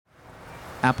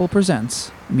Apple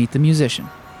presents Meet the Musician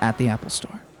at the Apple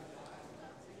Store.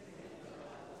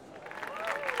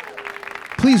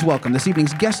 Please welcome this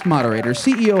evening's guest moderator,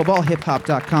 CEO of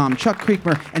AllHipHop.com, Chuck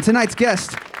Creekmer, and tonight's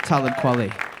guest, Talib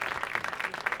Kweli.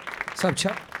 What's up,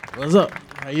 Chuck? What's up?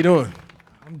 How you doing?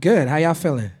 I'm good. How y'all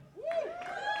feeling?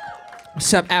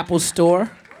 What's up, Apple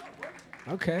Store?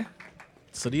 Okay.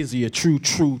 So these are your true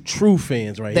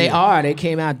fans right They here. are. They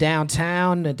came out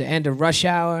downtown at the end of rush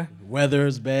hour.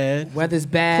 Weather's bad. Weather's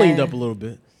bad. Cleaned up a little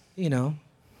bit. You know,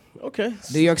 Okay.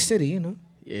 New York City, you know.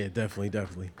 Yeah,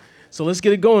 definitely. So let's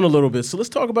get it going a little bit. So let's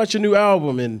talk about your new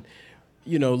album and,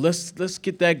 you know, let's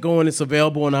get that going. It's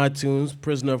available on iTunes,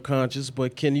 Prisoner of Conscience.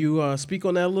 But can you speak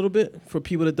on that a little bit for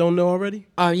people that don't know already?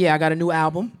 Yeah, I got a new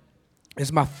album.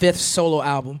 It's my 5th solo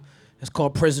album. It's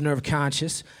called Prisoner of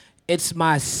Conscience. It's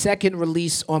my 2nd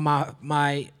release on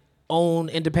my own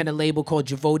independent label called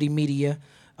Javotti Media.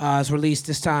 It's released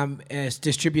this time. It's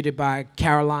distributed by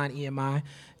Caroline EMI.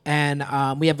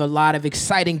 And we have a lot of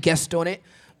exciting guests on it.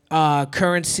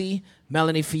 Currency,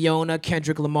 Melanie Fiona,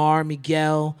 Kendrick Lamar,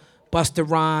 Miguel, Busta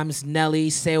Rhymes, Nelly,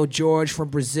 Seu George from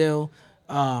Brazil,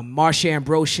 Marsha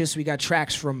Ambrosius. We got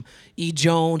tracks from E.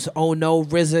 Jones, Oh No,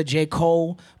 RZA, J.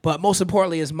 Cole. But most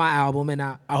importantly, it's my album, and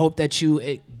I hope that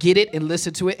you get it and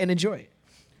listen to it and enjoy it.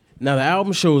 Now, the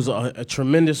album shows a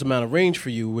tremendous amount of range for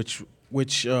you,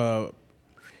 which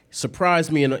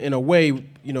surprised me in a way,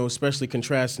 you know, especially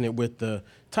contrasting it with the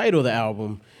title of the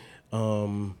album,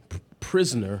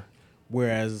 Prisoner,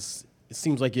 whereas it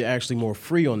seems like you're actually more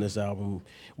free on this album.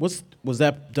 Was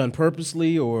that done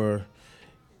purposely, or,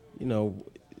 you know,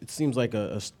 it seems like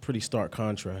a pretty stark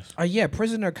contrast? Yeah,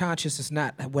 Prisoner of Conscience is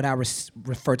not what I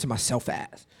refer to myself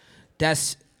as.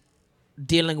 That's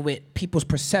dealing with people's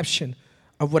perception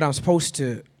of what I'm supposed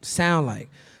to sound like.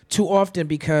 Too often,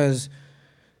 because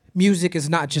music is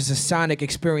not just a sonic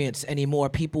experience anymore,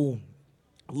 people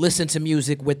listen to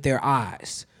music with their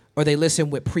eyes, or they listen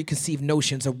with preconceived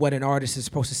notions of what an artist is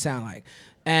supposed to sound like.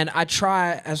 And I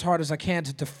try as hard as I can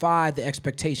to defy the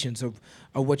expectations of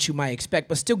what you might expect,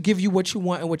 but still give you what you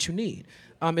want and what you need.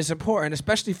 It's important,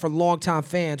 especially for longtime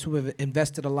fans who have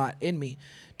invested a lot in me,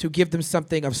 to give them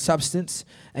something of substance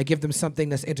and give them something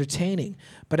that's entertaining.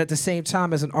 But at the same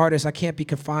time, as an artist, I can't be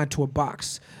confined to a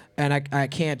box. And I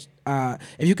can't,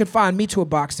 if you confine me to a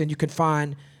box, then you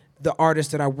confine the artist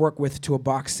that I work with to a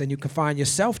box, and you confine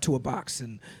yourself to a box,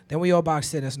 and then we all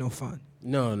box in. That's no fun.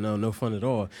 No fun at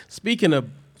all. Speaking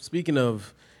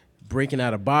of breaking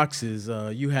out of boxes,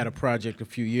 you had a project a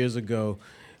few years ago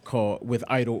called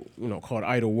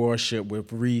Idol Worship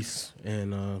with Reese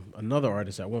and another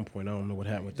artist at one point. I don't know what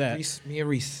happened with that. Me and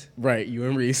Reese. Right, you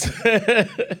and Reese.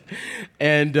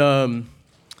 And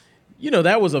you know,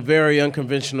 that was a very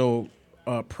unconventional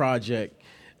project,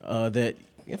 that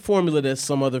a formula that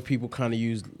some other people kind of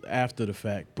used after the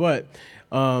fact. But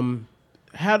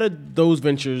how did those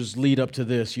ventures lead up to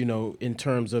this, you know, in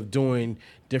terms of doing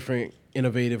different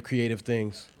innovative, creative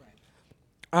things?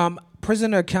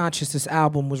 Prisoner of Conscience, this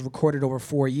album was recorded over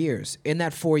 4 years. In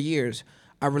that 4 years,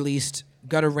 I released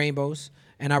Gutter Rainbows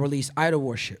and I released Idol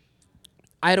Worship.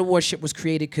 Idol Worship was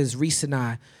created because Reese and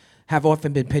I have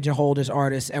often been pigeonholed as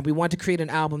artists, and we wanted to create an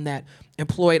album that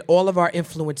employed all of our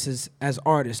influences as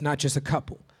artists, not just a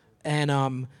couple.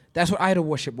 And that's what Idol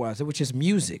Worship was, which is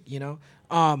music, you know?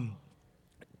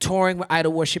 Touring with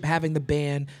Idol Worship, having the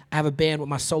band, I have a band with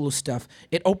my solo stuff.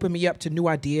 It opened me up to new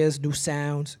ideas, new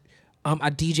sounds. I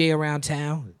DJ around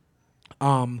town.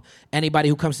 Anybody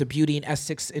who comes to Beauty in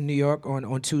Essex in New York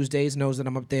on Tuesdays knows that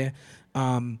I'm up there.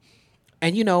 And,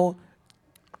 you know,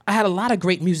 I had a lot of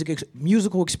great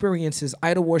musical experiences,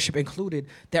 Idol Worship included,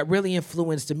 that really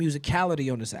influenced the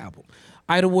musicality on this album.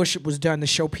 Idol Worship was done to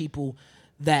show people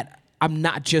that I'm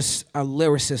not just a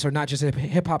lyricist or not just a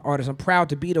hip-hop artist. I'm proud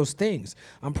to be those things.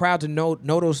 I'm proud to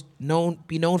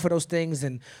be known for those things,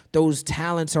 and those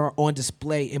talents are on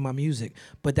display in my music.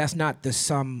 But that's not the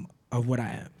sum of what I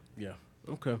am. Yeah,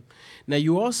 okay. Now,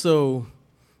 you also,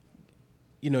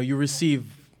 you know, you receive,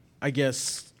 I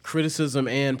guess, criticism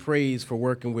and praise for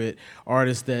working with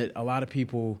artists that a lot of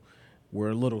people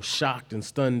were a little shocked and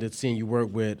stunned at seeing you work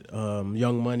with.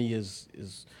 Young Money is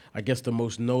I guess, the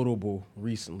most notable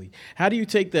recently. How do you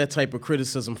take that type of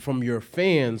criticism from your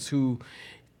fans who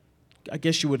I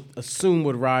guess you would assume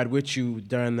would ride with you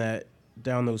down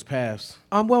those paths?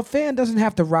 Well, fan doesn't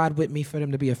have to ride with me for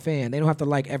them to be a fan. They don't have to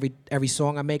like every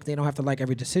song I make. They don't have to like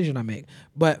every decision I make.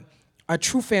 But a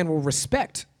true fan will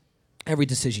respect every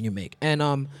decision you make. And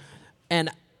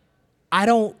I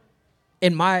don't,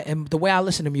 in the way I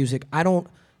listen to music, I don't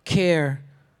care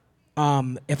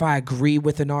if I agree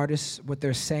with an artist, what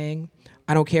they're saying.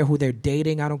 I don't care who they're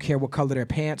dating. I don't care what color their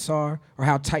pants are or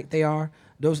how tight they are.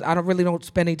 I don't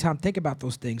spend any time thinking about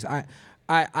those things.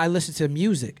 I listen to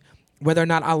music, whether or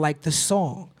not I like the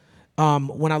song.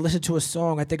 When I listen to a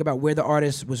song, I think about where the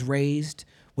artist was raised,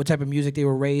 what type of music they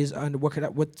were raised under,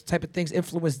 what type of things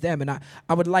influenced them. And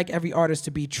I would like every artist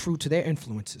to be true to their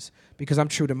influences because I'm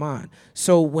true to mine.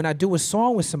 So when I do a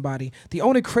song with somebody, the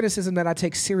only criticism that I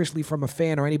take seriously from a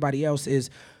fan or anybody else is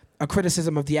a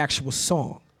criticism of the actual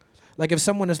song. Like if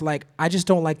someone is like, I just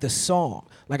don't like the song.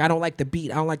 Like I don't like the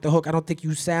beat. I don't like the hook. I don't think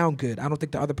you sound good. I don't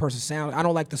think the other person sounds. I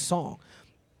don't like the song.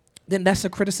 Then that's a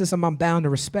criticism I'm bound to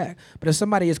respect. But if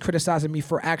somebody is criticizing me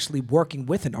for actually working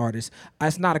with an artist,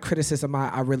 it's not a criticism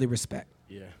I really respect.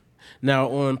 Yeah. Now,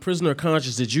 on Prisoner of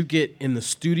Conscience, did you get in the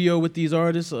studio with these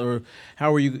artists, or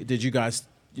how were you? Did you guys,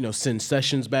 send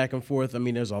sessions back and forth? I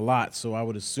mean, there's a lot, so I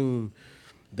would assume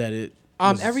that it.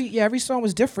 Every song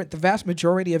was different. The vast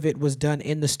majority of it was done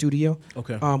in the studio.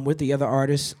 Okay. With the other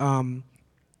artists.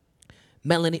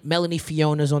 Melanie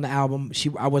Fiona's on the album.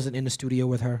 I wasn't in the studio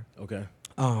with her. Okay.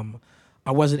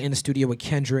 I wasn't in the studio with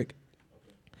Kendrick.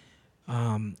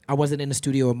 I wasn't in the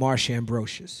studio with Marsha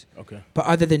Ambrosius. Okay. But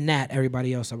other than that,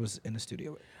 everybody else I was in the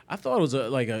studio with. I thought it was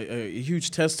a huge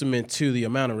testament to the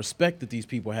amount of respect that these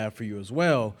people have for you as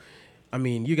well. I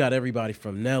mean, you got everybody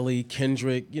from Nelly,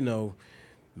 Kendrick,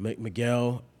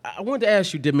 Miguel. I wanted to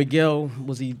ask you, did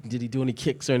he do any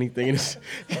kicks or anything?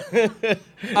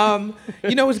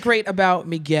 What's great about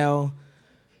Miguel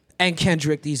and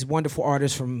Kendrick, these wonderful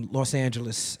artists from Los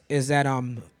Angeles, is that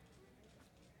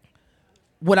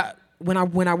when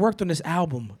I worked on this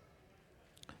album,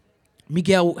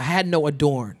 Miguel had no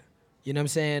Adorn. You know what I'm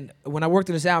saying? When I worked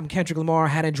on this album, Kendrick Lamar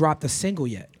hadn't dropped a single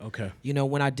yet. Okay.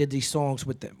 When I did these songs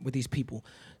with these people.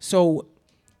 So,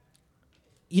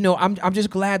 I'm just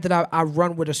glad that I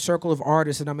run with a circle of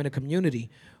artists and I'm in a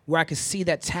community where I can see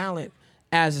that talent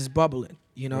as it's bubbling,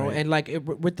 Right. And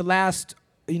with the last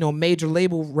major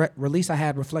label release I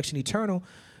had, Reflection Eternal,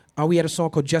 we had a song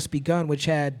called Just Begun, which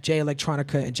had Jay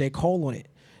Electronica and J. Cole on it,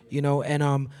 and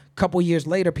a couple years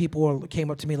later, people came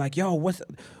up to me like, yo,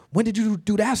 when did you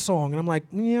do that song? And I'm like,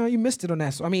 you missed it on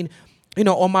that song. I mean,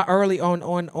 on my early,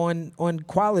 on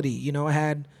Quality, I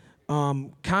had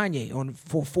Kanye on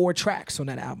for 4 tracks on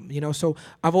that album, so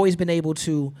I've always been able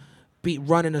to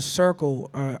run in a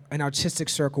circle, an artistic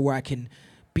circle where I can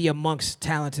be amongst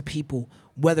talented people,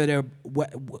 whether they're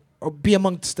or be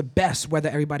amongst the best, whether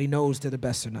everybody knows they're the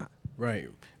best or not. Right.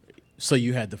 So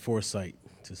you had the foresight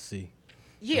to see.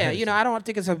 Yeah, I don't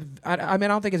think it's I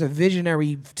don't think it's a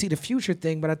visionary see the future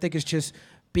thing, but I think it's just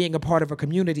being a part of a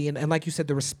community and like you said,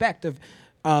 the respect of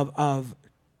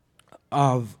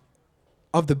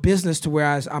the business to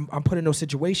where I'm put in those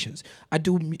situations. I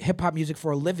do hip hop music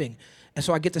for a living, and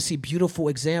so I get to see beautiful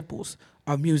examples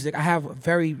of music. I have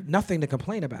nothing to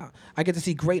complain about. I get to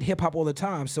see great hip hop all the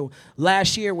time. So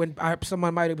last year, when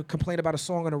someone might have complained about a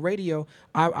song on the radio,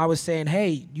 I was saying,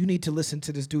 hey, you need to listen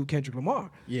to this dude Kendrick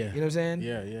Lamar. Yeah. You know what I'm saying?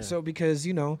 Yeah. So because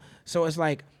so it's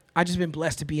like I just been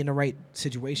blessed to be in the right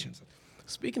situations.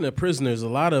 Speaking of prisoners, a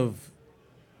lot of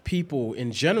people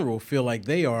in general feel like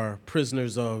they are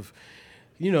prisoners of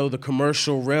the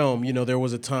commercial realm. There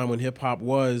was a time when hip-hop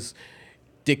was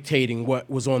dictating what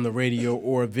was on the radio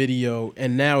or video,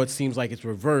 and now it seems like it's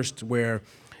reversed where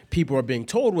people are being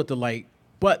told what to like,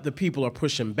 but the people are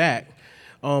pushing back.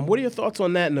 What are your thoughts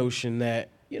on that notion that,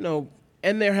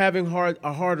 and they're having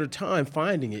a harder time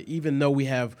finding it, even though we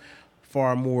have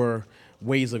far more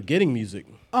ways of getting music?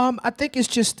 I think it's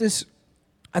just this,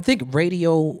 I think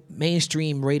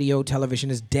mainstream radio, television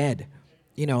is dead.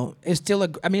 It's still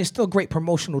it's still a great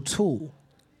promotional tool,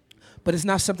 but it's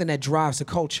not something that drives the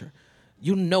culture.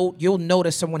 You'll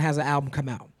notice someone has an album come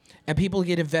out, and people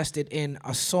get invested in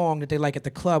a song that they like at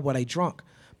the club while they drunk,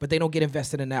 but they don't get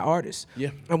invested in that artist. Yeah.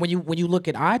 And when you look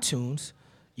at iTunes,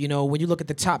 when you look at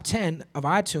the top 10 of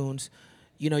iTunes,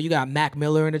 you got Mac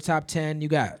Miller in the top 10, you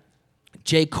got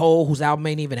J. Cole, whose album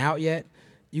ain't even out yet.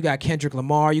 You got Kendrick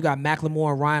Lamar, you got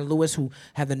Macklemore and Ryan Lewis, who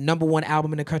have the #1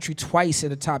 album in the country twice in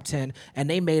the top 10, and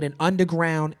they made an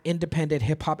underground, independent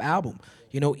hip hop album.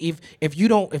 If you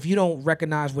don't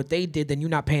recognize what they did, then you're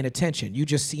not paying attention. You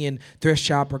just seeing Thrift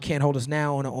Shop or Can't Hold Us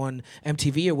Now on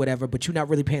MTV or whatever, but you're not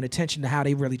really paying attention to how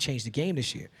they really changed the game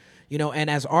this year. And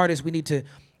as artists, we need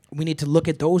to look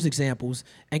at those examples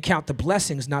and count the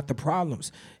blessings, not the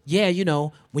problems. Yeah,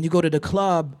 when you go to the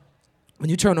club, when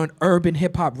you turn on urban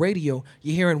hip-hop radio,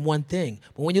 you're hearing one thing.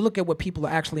 But when you look at what people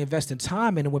are actually investing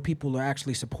time in and what people are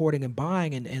actually supporting and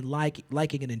buying and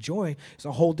liking and enjoying, it's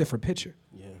a whole different picture.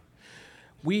 Yeah.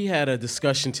 We had a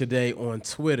discussion today on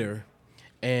Twitter,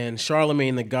 and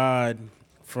Charlemagne the God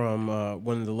from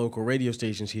one of the local radio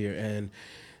stations here, and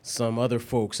some other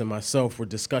folks and myself were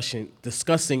discussing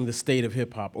the state of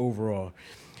hip hop overall.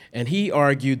 And he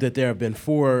argued that there have been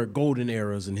 4 golden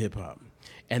eras in hip hop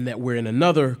and that we're in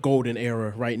another golden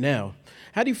era right now.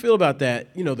 How do you feel about that?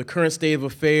 You know, the current state of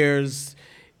affairs,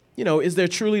 you know, is there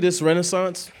truly this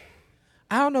renaissance?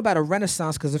 I don't know about a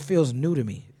renaissance because it feels new to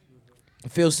me.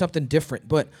 It feels something different.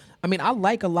 But, I mean, I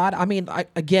like a lot. I mean,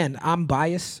 again, I'm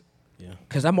biased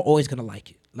because I'm always going to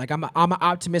like it. Like, I'm an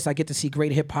optimist. I get to see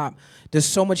great hip-hop. There's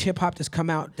so much hip-hop that's come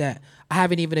out that I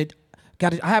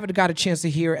haven't got a chance to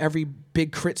hear every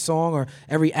Big Crit song or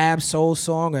every Ab Soul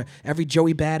song or every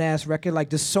Joey Badass record. Like,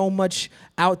 there's so much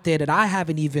out there that I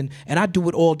haven't even, and I do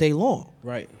it all day long.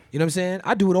 Right. You know what I'm saying?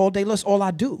 I do it all day. That's all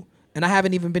I do. And I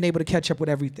haven't even been able to catch up with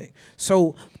everything.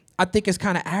 So I think it's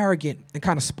kind of arrogant and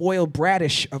kind of spoiled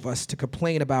bratish of us to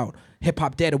complain about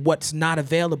hip-hop dead and what's not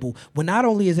available. When not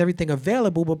only is everything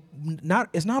available, but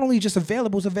it's not only just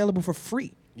available, it's available for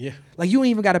free. Yeah. Like, you don't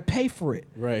even got to pay for it.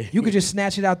 Right. You could just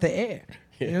snatch it out the air.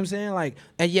 You know what I'm saying? Like,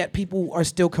 and yet people are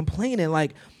still complaining.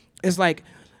 Like, it's like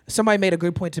somebody made a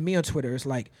good point to me on Twitter. It's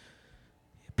like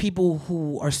people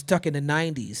who are stuck in the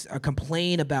 90s are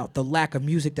complaining about the lack of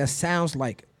music that sounds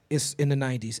like it's in the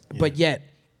 90s. Yeah. But yet,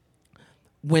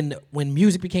 when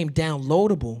music became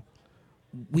downloadable,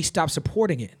 we stopped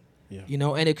supporting it. Yeah. You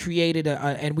know, and it created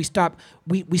and we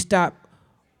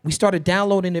started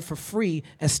downloading it for free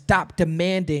and stopped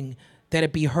demanding that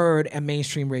it be heard at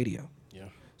mainstream radio. Yeah.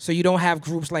 So you don't have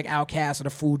groups like Outkast or the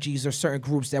Fugees or certain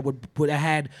groups that would have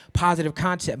had positive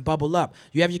content bubble up.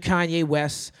 You have your Kanye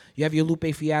West, you have your Lupe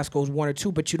Fiascos, 1 or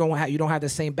 2, but you don't have the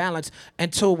same balance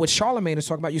until what Charlamagne is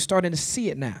talking about. You're starting to see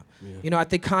it now. Yeah. You know, I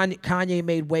think Kanye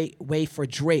made way for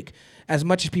Drake. As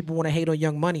much as people want to hate on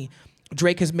Young Money,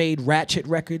 Drake has made ratchet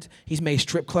records, he's made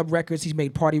strip club records, he's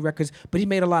made party records, but he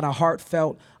made a lot of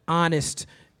heartfelt, honest,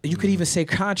 you could even say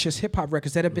conscious hip-hop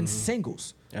records that have been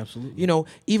singles. Absolutely. You know,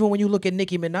 even when you look at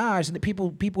Nicki Minaj, and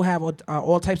people have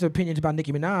all types of opinions about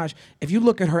Nicki Minaj, if you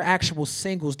look at her actual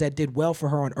singles that did well for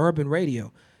her on urban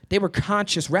radio, they were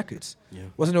conscious records. Yeah.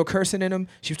 Wasn't no cursing in them.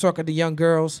 She was talking to young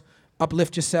girls,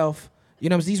 uplift yourself. You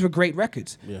know, these were great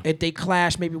records. Yeah. They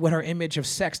clash maybe with her image of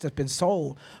sex that's been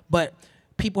sold, but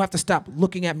people have to stop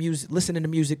looking at music, listening to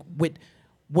music with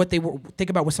what they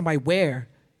think about what somebody wear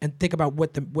and think about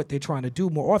what they're trying to do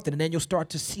more often, and then you'll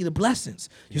start to see the blessings.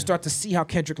 You'll start to see how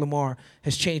Kendrick Lamar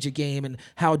has changed the game and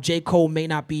how J. Cole may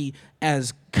not be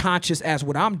as conscious as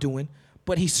what I'm doing,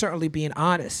 but he's certainly being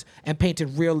honest and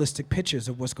painting realistic pictures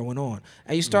of what's going on.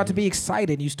 And you start to be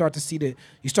excited, and you start to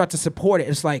support it.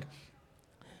 It's like,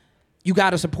 you got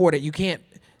to support it. You can't,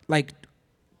 like,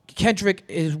 Kendrick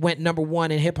went #1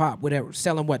 in hip hop, whatever,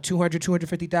 selling what,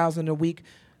 250,000 a week.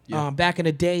 Yeah. Back in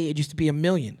the day, it used to be 1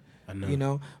 million. I know. You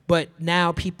know, but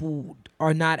now people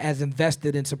are not as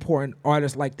invested in supporting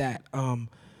artists like that.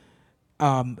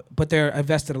 But they're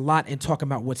invested a lot in talking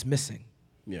about what's missing.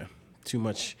 Yeah, too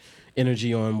much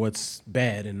energy on what's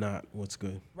bad and not what's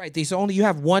good. Right. You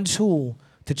have one tool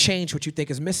to change what you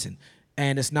think is missing.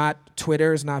 And it's not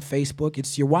Twitter, it's not Facebook,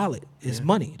 it's your wallet, it's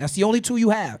money. That's the only tool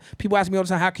you have. People ask me all the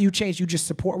time, how can you change? You just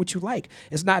support what you like.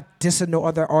 It's not dissing no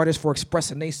other artists for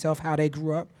expressing themselves, how they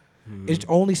grew up. It's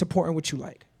only supporting what you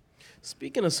like.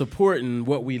 Speaking of supporting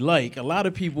what we like, a lot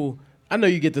of people, I know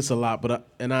you get this a lot, but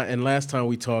and last time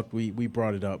we talked, we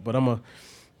brought it up, but I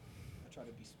try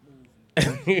to be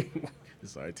smooth.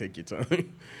 Sorry, take your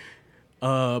time.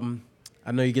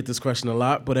 I know you get this question a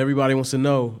lot, but everybody wants to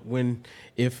know when,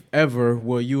 if ever,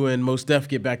 will you and Mos Def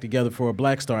get back together for a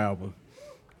Black Star album?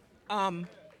 Yeah,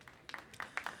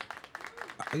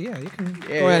 you can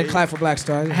go ahead and clap for Black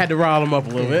Star. I had to rile them up a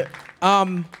little bit.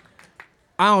 I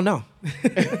don't know.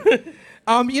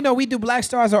 You know, we do Black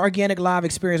Star as an organic live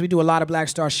experience. We do a lot of Black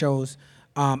Star shows.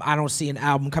 I don't see an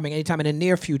album coming anytime in the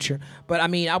near future, but I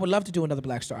mean, I would love to do another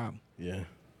Black Star album. Yeah.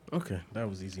 Okay, that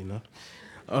was easy enough.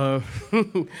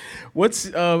 What's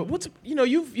you know,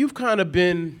 you've kind of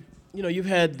been, you know, you've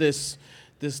had this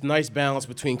nice balance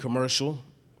between commercial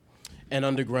and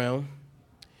underground,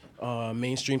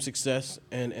 mainstream success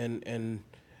and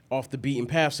off the beaten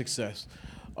path success,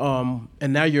 and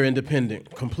now you're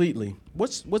independent completely.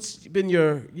 What's been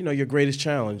your greatest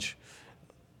challenge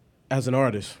as an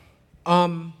artist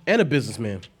and a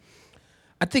businessman?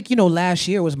 I think, you know, last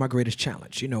year was my greatest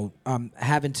challenge, you know,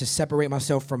 having to separate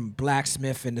myself from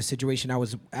Blacksmith and the situation I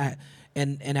was at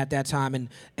and at that time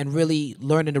and really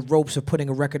learning the ropes of putting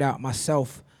a record out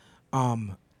myself.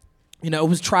 You know, it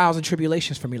was trials and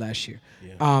tribulations for me last year.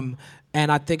 Yeah.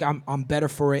 And I think I'm better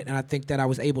for it, and I think that I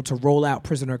was able to roll out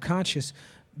Prisoner of Conscience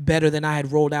better than I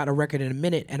had rolled out a record in a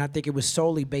minute, and I think it was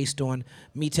solely based on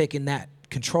me taking that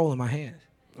control in my hands.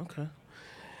 Okay.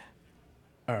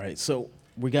 All right, so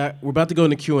we're about to go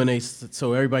into Q&A,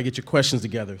 so everybody get your questions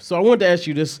together. So I wanted to ask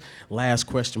you this last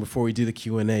question before we do the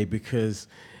Q&A, because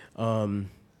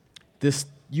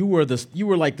you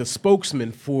were like the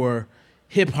spokesman for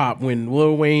hip hop when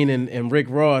Lil Wayne and Rick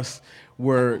Ross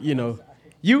were, you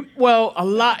were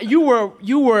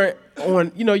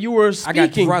on, you were speaking. I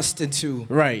got thrust into.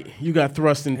 Right, you got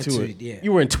thrust into it. Yeah.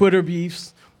 You were in Twitter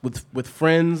beefs with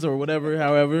friends or whatever,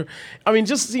 however. I mean,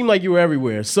 just seemed like you were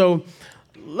everywhere. So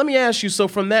let me ask you, so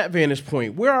from that vantage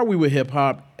point, where are we with hip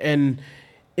hop and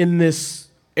in this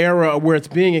era where it's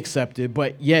being accepted,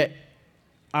 but yet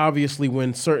obviously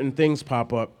when certain things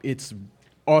pop up, it's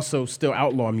also still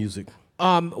outlaw music?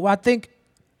 Well, I think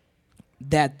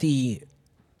that the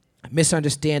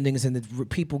misunderstandings and the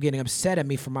people getting upset at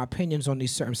me for my opinions on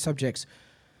these certain subjects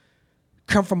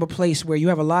come from a place where you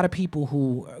have a lot of people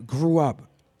who grew up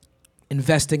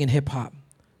investing in hip hop,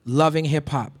 loving hip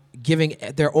hop, giving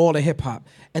their all to hip hop,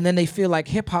 and then they feel like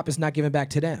hip hop is not giving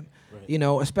back to them. Right.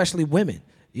 Especially women.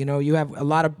 You have a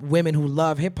lot of women who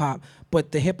love hip hop,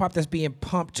 but the hip hop that's being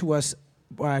pumped to us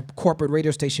by corporate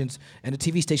radio stations and the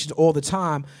TV stations all the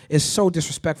time is so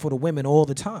disrespectful to women all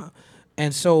the time,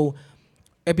 and so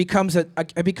it becomes a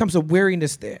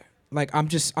weariness there. Like I'm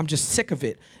just sick of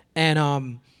it,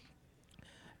 and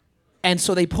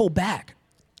so they pull back,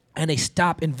 and they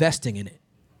stop investing in it.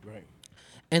 Right.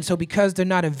 And so because they're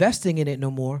not investing in it no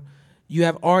more, you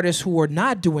have artists who are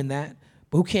not doing that,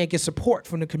 but who can't get support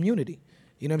from the community.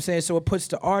 You know what I'm saying? So it puts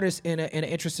the artist in an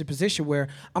interesting position where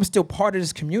I'm still part of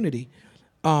this community,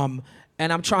 and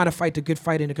I'm trying to fight the good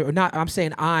fight in the I'm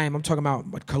talking about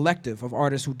a collective of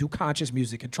artists who do conscious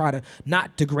music and try to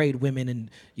not degrade women and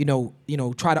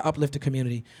try to uplift the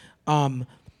community.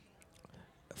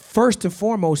 First and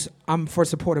foremost, I'm for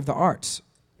support of the arts.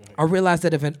 I realize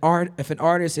that if an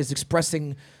artist is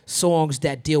expressing songs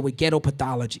that deal with ghetto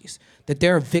pathologies, that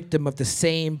they're a victim of the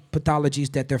same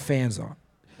pathologies that their fans are.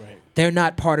 Right. They're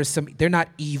not part of they're not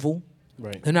evil.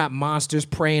 Right. They're not monsters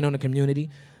preying on the community.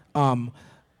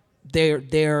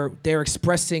 They're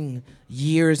expressing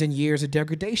years and years of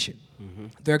degradation. Mm-hmm.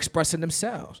 They're expressing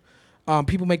themselves.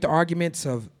 People make the arguments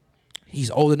of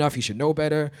he's old enough, he should know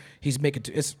better.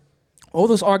 All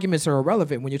those arguments are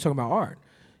irrelevant when you're talking about art.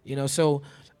 So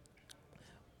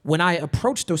when I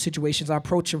approach those situations, I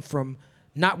approach them from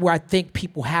not where I think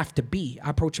people have to be.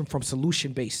 I approach them from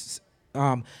solution basis.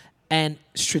 And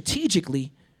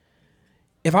strategically,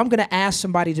 if I'm going to ask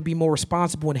somebody to be more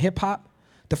responsible in hip hop,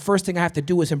 the first thing I have to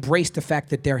do is embrace the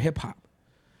fact that they're hip hop.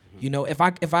 Mm-hmm.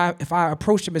 If I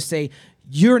approach them and say,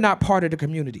 you're not part of the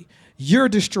community, you're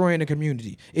destroying the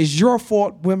community. It's your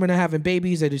fault women are having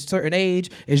babies at a certain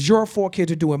age. It's your fault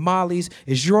kids are doing mollies.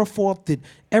 It's your fault that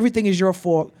everything is your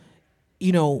fault.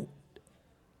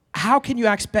 How can you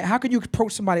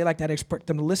approach somebody like that and expect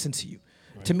them to listen to you?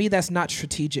 Right. To me, that's not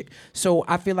strategic. So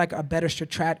I feel like a better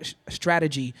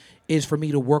strategy is for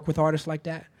me to work with artists like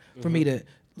that, for me to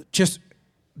just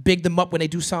big them up when they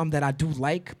do something that I do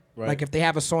like. Right. Like if they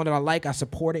have a song that I like, I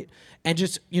support it, and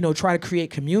just try to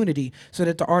create community so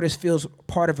that the artist feels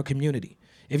part of a community.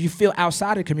 If you feel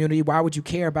outside of the community, why would you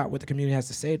care about what the community has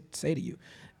to say to you?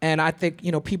 And I think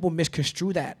people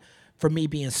misconstrue that for me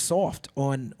being soft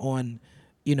on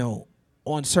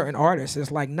certain artists.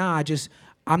 It's like, nah,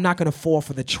 I'm not gonna fall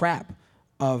for the trap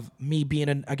of me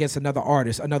being against another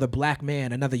artist, another black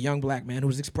man, another young black man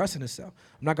who's expressing himself.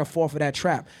 I'm not gonna fall for that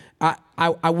trap.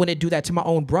 I wouldn't do that to my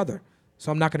own brother,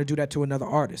 so I'm not gonna do that to another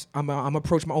artist. I'm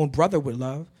approach my own brother with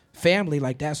love, family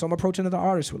like that, so I'm approaching another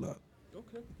artist with love.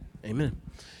 Okay. Amen.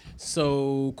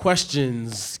 So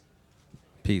questions.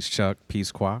 Peace, Chuck.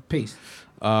 Peace, Qua. Peace.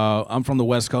 I'm from the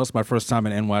West Coast. My first time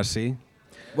in NYC.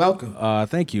 Welcome.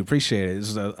 Thank you. Appreciate it. This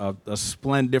is a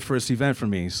splendiferous event for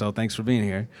me, so thanks for being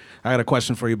here. I got a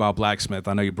question for you about Blacksmith.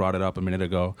 I know you brought it up a minute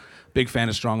ago. Big fan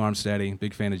of Strong Arm Steady,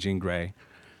 big fan of Jean Grey.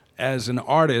 As an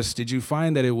artist, did you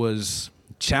find that it was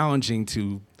challenging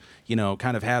to,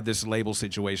 kind of have this label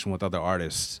situation with other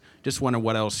artists? Just wonder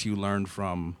what else you learned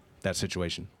from that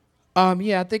situation.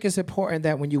 Yeah, I think it's important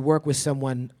that when you work with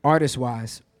someone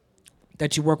artist-wise,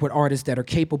 that you work with artists that are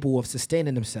capable of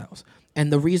sustaining themselves.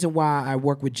 And the reason why I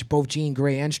work with both Jean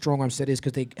Grey and Strong Arm Steady is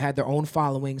because they had their own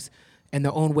followings and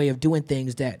their own way of doing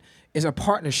things that is a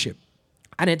partnership.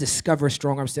 I didn't discover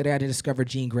Strong Arm Steady. I didn't discover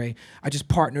Jean Grey. I just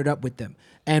partnered up with them.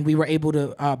 And we were able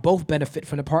to both benefit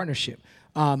from the partnership.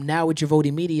 Now with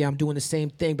Javotti Media, I'm doing the same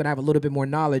thing, but I have a little bit more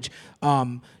knowledge.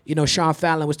 Sean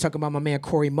Fallon was talking about my man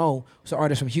Cory Mo, who's an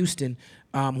artist from Houston,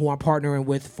 who I'm partnering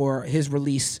with for his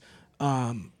release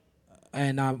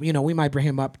And we might bring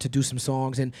him up to do some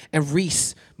songs. And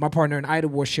Reese, my partner in Idol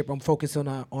Worship, I'm focused on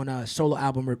a solo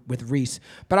album with Reese.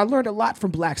 But I learned a lot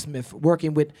from Blacksmith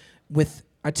working with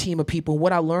a team of people.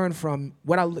 What I learned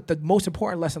the most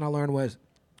important lesson I learned was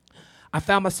I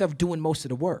found myself doing most of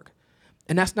the work.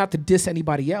 And that's not to diss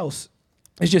anybody else.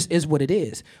 It just is what it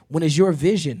is. When it's your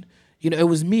vision, it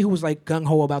was me who was like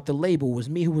gung-ho about the label. It was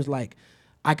me who was like,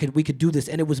 we could do this.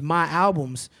 And it was my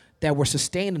albums that were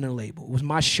sustaining the label. It was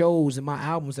my shows and my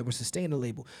albums that were sustaining the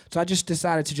label. So I just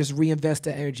decided to just reinvest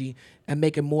the energy and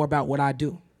make it more about what I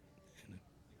do.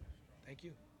 Thank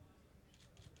you.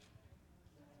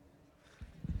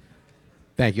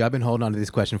 Thank you. I've been holding on to this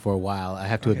question for a while. I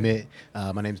have to admit,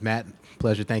 my name's Matt.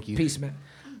 Pleasure. Thank you. Peace, man.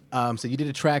 So you did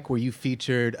a track where you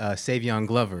featured Savion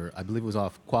Glover. I believe it was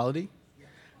off Quality.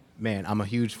 Man, I'm a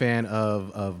huge fan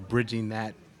of bridging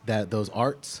those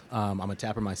arts. I'm a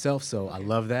tapper myself, so I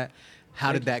love that.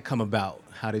 How did that come about?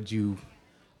 How did you?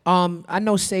 I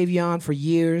know Savion for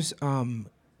years,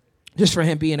 just for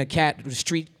him being a cat in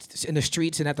the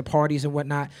streets and at the parties and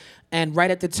whatnot. And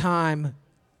right at the time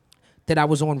that I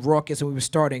was on Raucous and we were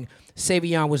starting,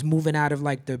 Savion was moving out of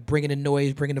like the bringing the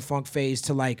noise, bringing the funk phase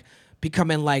to like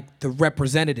becoming like the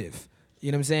representative.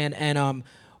 You know what I'm saying? And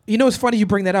it's funny you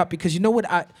bring that up because you know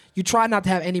what? You try not to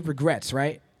have any regrets,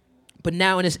 right? But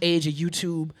now in this age of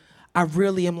YouTube, I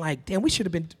really am like, damn, we should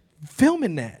have been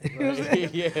filming that. You know what I'm saying?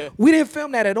 Yeah. We didn't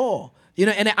film that at all.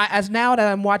 And as now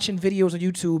that I'm watching videos on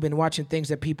YouTube and watching things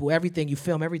that everything, you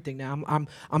film everything now.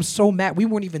 I'm so mad. We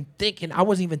weren't even thinking. I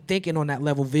wasn't even thinking on that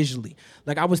level visually.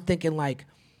 Like I was thinking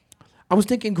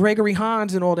Gregory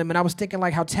Hines and all them, and I was thinking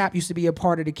like how Tap used to be a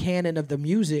part of the canon of the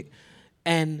music.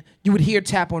 And you would hear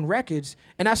Tap on records,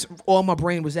 and that's all my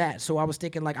brain was at. So I was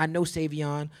thinking like, I know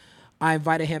Savion. I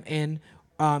invited him in.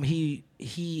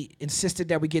 He insisted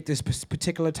that we get this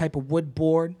particular type of wood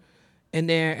board in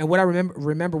there. And what I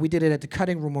remember we did it at the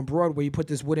Cutting Room on Broadway. You put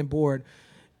this wooden board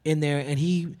in there, and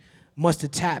he must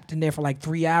have tapped in there for like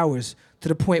 3 hours to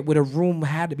the point where the room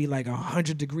had to be like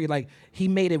 100 degrees. Like he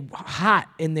made it hot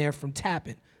in there from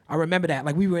tapping. I remember that.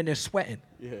 Like we were in there sweating.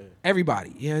 Yeah.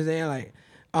 Everybody. You know what I'm saying? Like,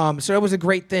 so it was a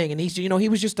great thing. And he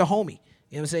was just a homie. You know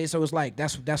what I'm saying? So it was like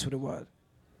that's what it was.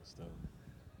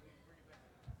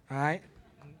 All right.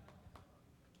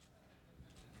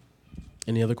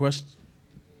 Any other questions?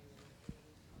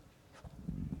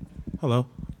 Hello.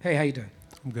 Hey, how you doing?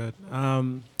 I'm good. I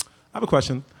have a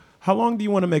question. How long do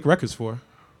you want to make records for?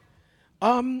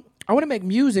 I want to make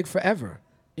music forever.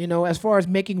 As far as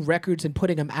making records and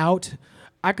putting them out,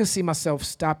 I could see myself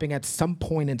stopping at some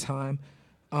point in time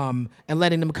and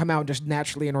letting them come out just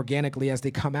naturally and organically as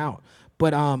they come out.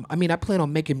 But, I plan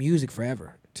on making music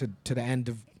forever to the end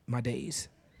of my days.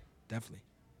 Definitely.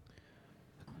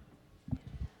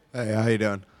 Hey, how you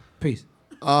doing? Peace.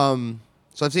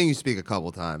 So I've seen you speak a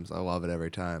couple times. I love it every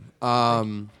time.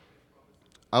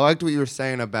 I liked what you were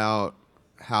saying about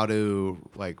how to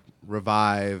like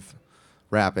revive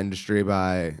rap industry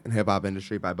and hip hop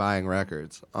industry by buying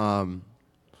records.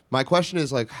 My question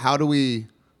is like, how do we,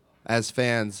 as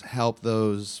fans, help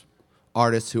those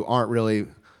artists who aren't really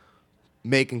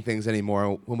making things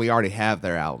anymore when we already have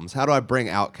their albums? How do I bring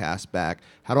Outkast back?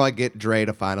 How do I get Dre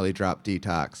to finally drop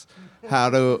Detox?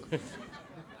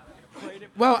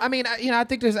 Well, I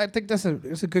think that's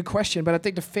a good question, but I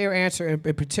think the fair answer in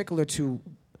particular to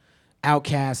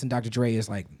Outkast and Dr. Dre is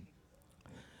like,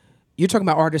 you're talking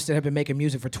about artists that have been making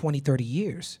music for 20, 30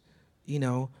 years.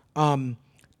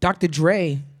 Dr.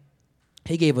 Dre,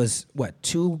 he gave us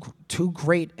two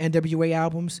great NWA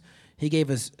albums. He gave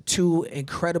us two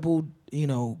incredible,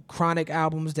 Chronic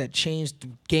albums that changed the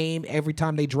game every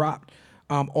time they dropped.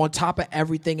 On top of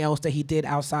everything else that he did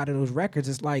outside of those records,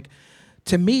 it's like,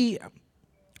 to me,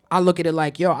 I look at it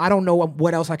like, I don't know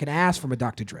what else I can ask from a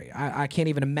Dr. Dre. I can't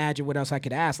even imagine what else I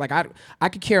could ask. Like, I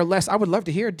could care less. I would love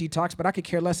to hear Detox, but I could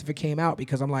care less if it came out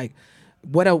because I'm like,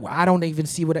 I don't even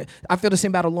see I feel the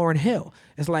same about Lauryn Hill.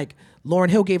 It's like Lauryn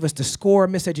Hill gave us the score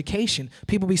of Miseducation.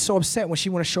 People be so upset when she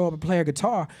want to show up and play a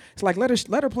guitar. It's like, let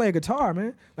her play a guitar,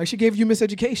 man. Like, she gave you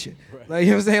Miseducation. Right. Like, you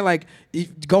know what I'm saying? Like,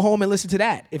 go home and listen to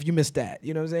that if you missed that.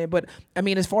 You know what I'm saying? But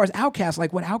as far as Outkast,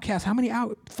 like Outkast, how many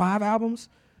 5 albums?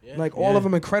 Yeah. Like all of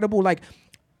them incredible. Like,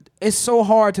 it's so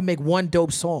hard to make one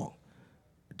dope song.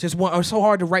 It's so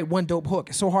hard to write one dope hook.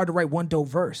 It's so hard to write one dope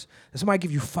verse. And somebody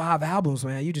give you 5 albums,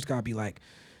 man, you just gotta be like,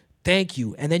 thank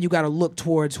you. And then you gotta look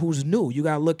towards who's new. You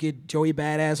gotta look at Joey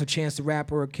Badass or Chance the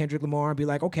Rapper or Kendrick Lamar and be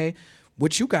like, okay,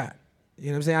 what you got? You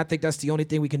know what I'm saying? I think that's the only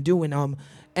thing we can do. And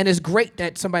it's great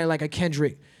that somebody like a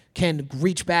Kendrick can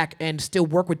reach back and still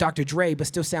work with Dr. Dre, but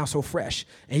still sound so fresh.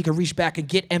 And he can reach back and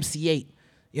get MC8.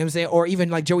 You know what I'm saying? Or even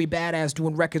like Joey Badass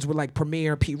doing records with like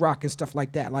Premier, Pete Rock, and stuff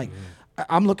like that. Like,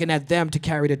 I'm looking at them to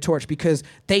carry the torch because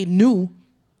they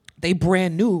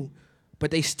brand new,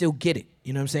 but they still get it.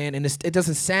 You know what I'm saying? And it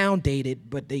doesn't sound dated,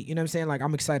 but they, you know what I'm saying? Like,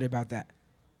 I'm excited about that.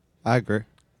 I agree.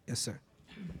 Yes, sir.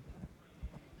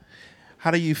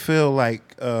 How do you feel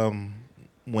like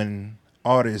when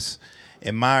artists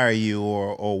admire you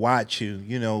or watch you?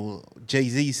 You know,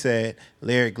 Jay-Z said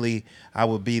lyrically, I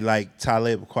would be like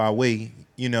Talib Kweli,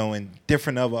 you know, and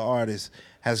different other artists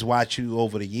has watched you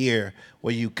over the year.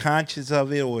 Were you conscious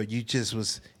of it, or you just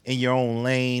was in your own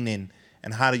lane?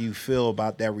 And how do you feel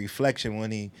about that reflection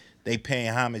when they paying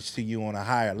homage to you on a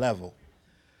higher level?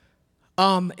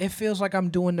 It feels like I'm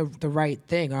doing the right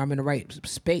thing, or I'm in the right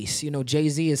space. You know,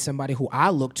 Jay-Z is somebody who I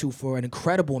look to for an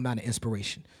incredible amount of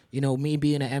inspiration. You know, me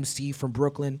being an MC from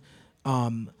Brooklyn,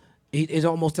 it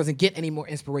almost doesn't get any more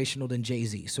inspirational than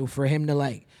Jay-Z. So for him to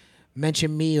like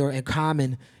mention me or in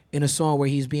Common in a song where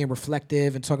he's being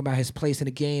reflective and talking about his place in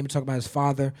the game, talking about his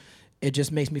father, it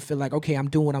just makes me feel like, okay, I'm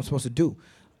doing what I'm supposed to do.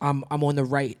 I'm on the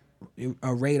right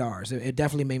radars. It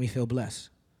definitely made me feel blessed.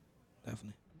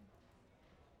 Definitely.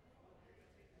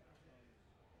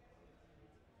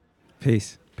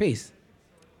 Peace. Peace.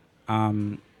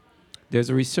 There's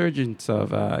a resurgence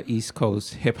of East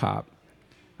Coast hip hop.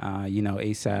 You know,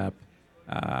 ASAP,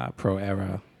 Pro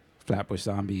Era, Flatbush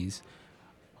Zombies.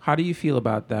 How do you feel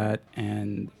about that?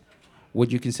 And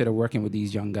would you consider working with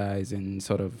these young guys and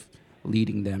sort of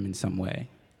leading them in some way?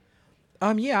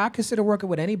 Yeah, I consider working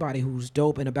with anybody who's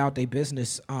dope and about their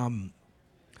business.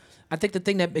 I think the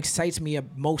thing that excites me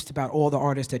most about all the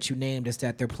artists that you named is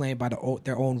that they're playing by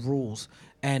their own rules.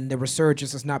 And the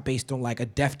resurgence is not based on like a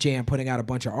Def Jam putting out a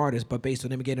bunch of artists, but based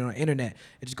on them getting on the internet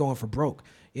and just going for broke.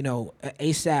 You know,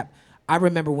 ASAP, I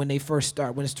remember when it first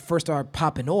started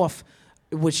popping off,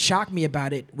 what shocked me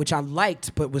about it, which I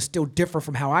liked, but was still different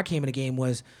from how I came in the game,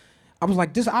 was I was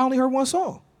like, I only heard one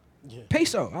song. Yeah.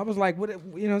 Peso. I was like, what? You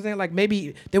know what I'm saying? Like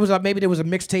maybe there was a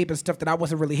mixtape and stuff that I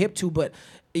wasn't really hip to, but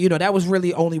you know that was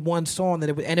really only one song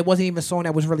and it wasn't even a song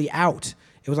that was really out.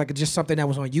 It was like just something that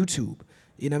was on YouTube.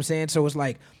 You know what I'm saying? So it's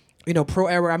like, you know, Pro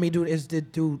Era. I mean, do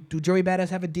Joey Badass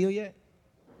have a deal yet?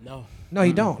 No,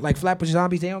 he don't. Like Flatbush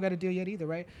Zombies, they don't got a deal yet either,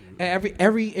 right? And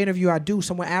every interview I do,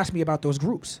 someone asks me about those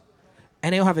groups,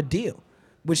 and they don't have a deal,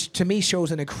 which to me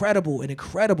shows an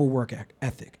incredible work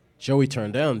ethic. Joey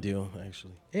turned down deal,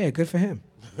 actually. Yeah, good for him.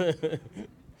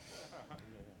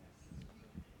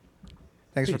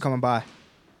 Thanks for coming by.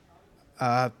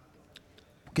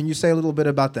 Can you say a little bit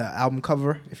about the album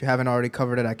cover? If you haven't already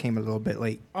covered it, I came a little bit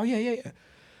late. Oh, yeah.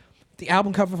 The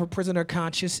album cover for Prisoner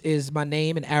Conscious is my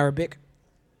name in Arabic,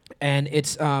 and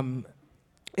it's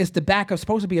the back of,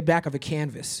 supposed to be a back of a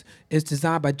canvas. It's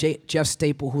designed by Jeff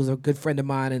Staple, who's a good friend of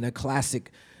mine and a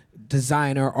classic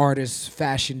designer, artist,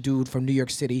 fashion dude from New York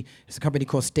City. It's a company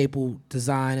called Staple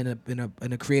Design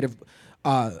in a creative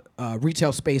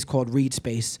retail space called Reed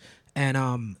Space.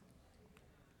 And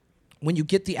when you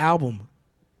get the album,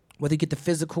 whether you get the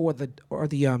physical or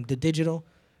the digital,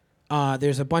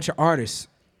 there's a bunch of artists,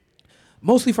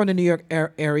 mostly from the New York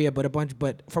area,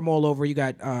 but from all over. You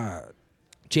got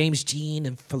James Jean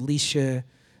and Felicia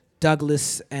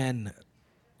Douglas and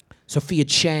Sophia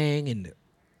Chang and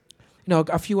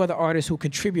a few other artists who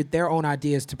contribute their own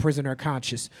ideas to Prisoner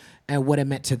Conscious and what it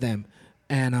meant to them.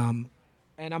 And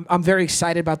I'm very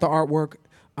excited about the artwork.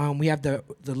 We have the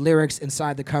lyrics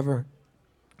inside the cover.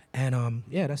 And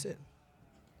yeah, that's it.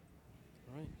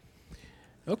 All right.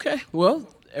 Okay, well,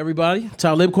 everybody,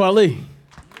 Talib Kweli.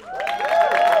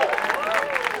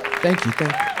 Thank you.